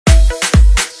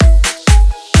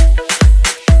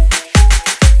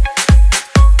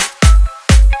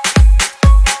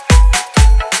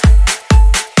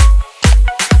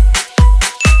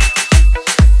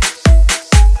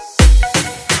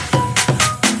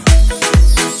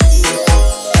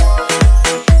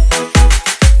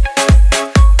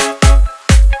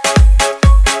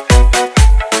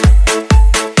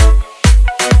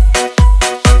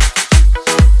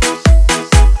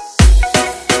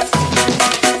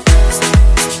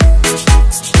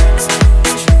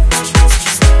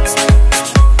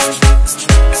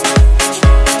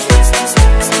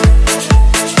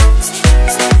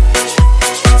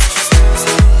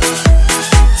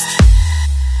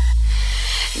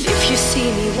you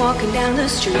see me walking down the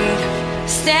street,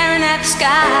 staring at the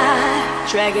sky,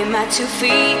 dragging my 2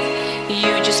 feet,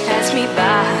 you just pass me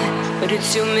by, but it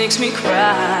still makes me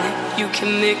cry. You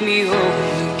can make me whole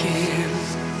again.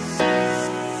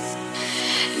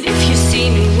 And if you see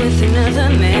me with another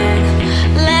man,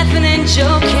 laughing and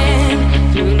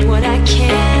joking, doing what I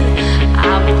can,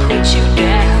 I will put you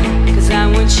down, 'cause I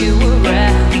want you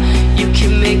around. You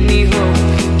can make me whole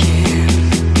again.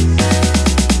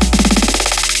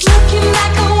 Looking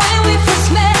back on when we first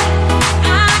met,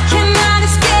 I cannot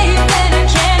escape and I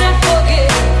cannot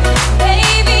forget.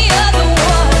 Baby, you're the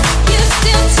one, you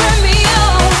still turn me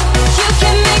on. You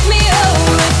can make me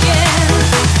whole again.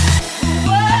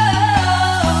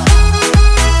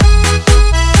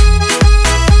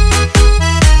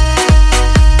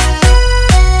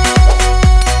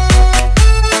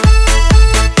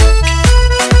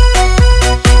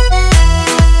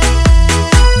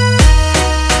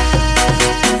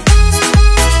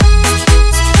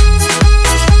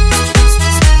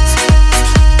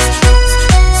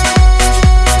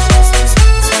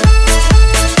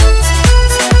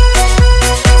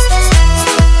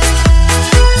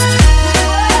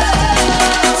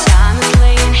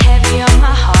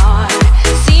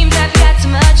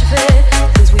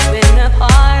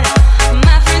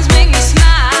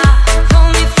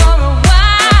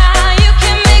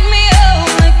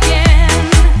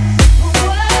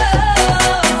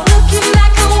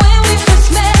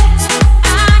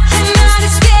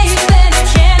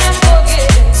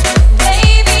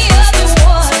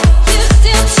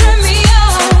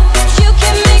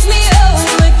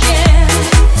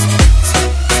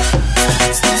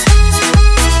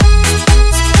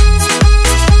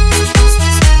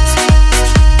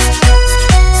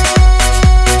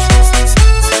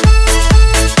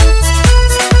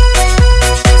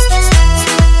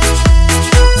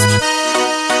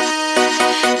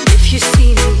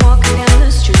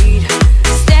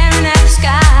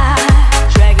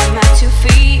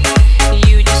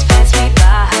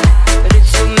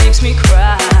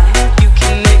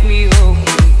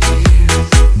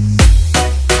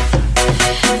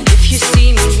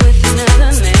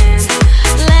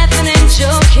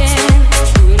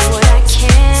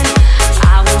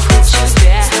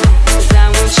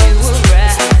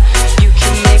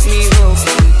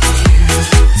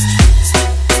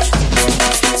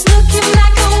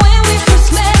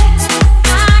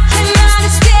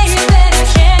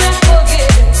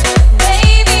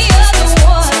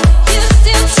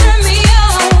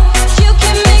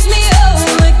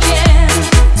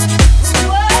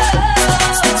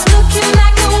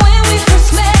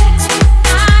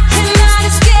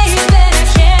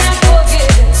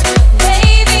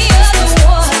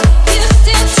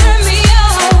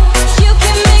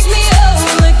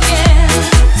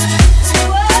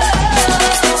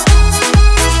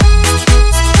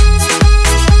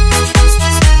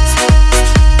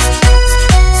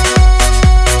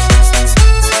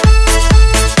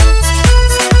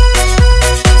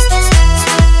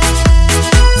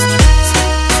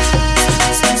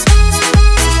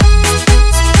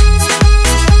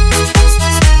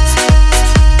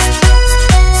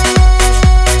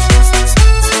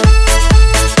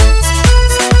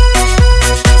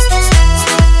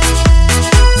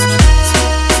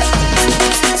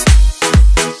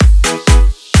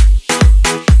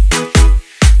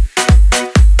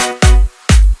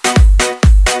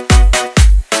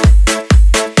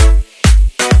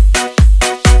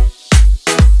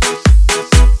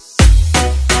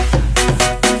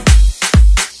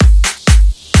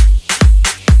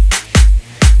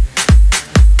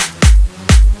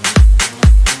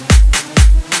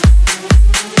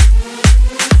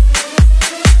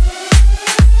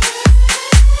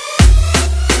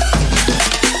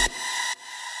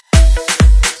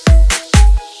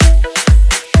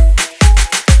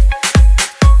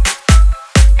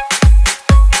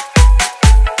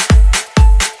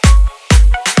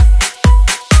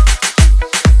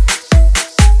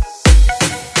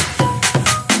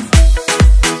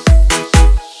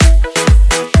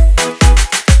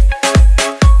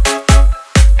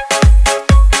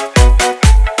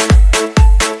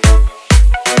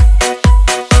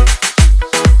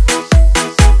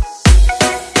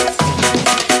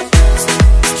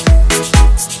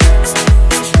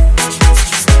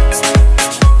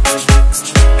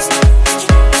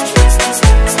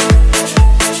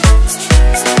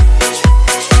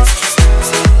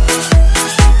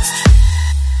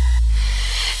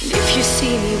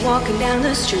 walking down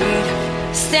the street,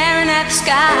 staring at the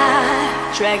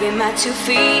sky, dragging my 2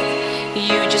 feet.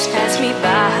 You just pass me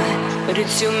by, but it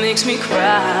still makes me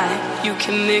cry. You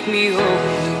can make me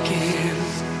whole again.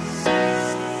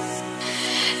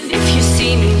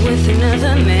 see me with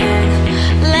another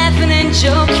man, laughing and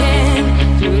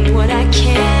joking, doing what I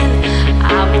can.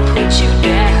 I will put you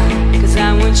down, cause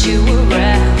I want you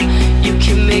around. You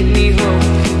can make me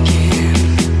whole.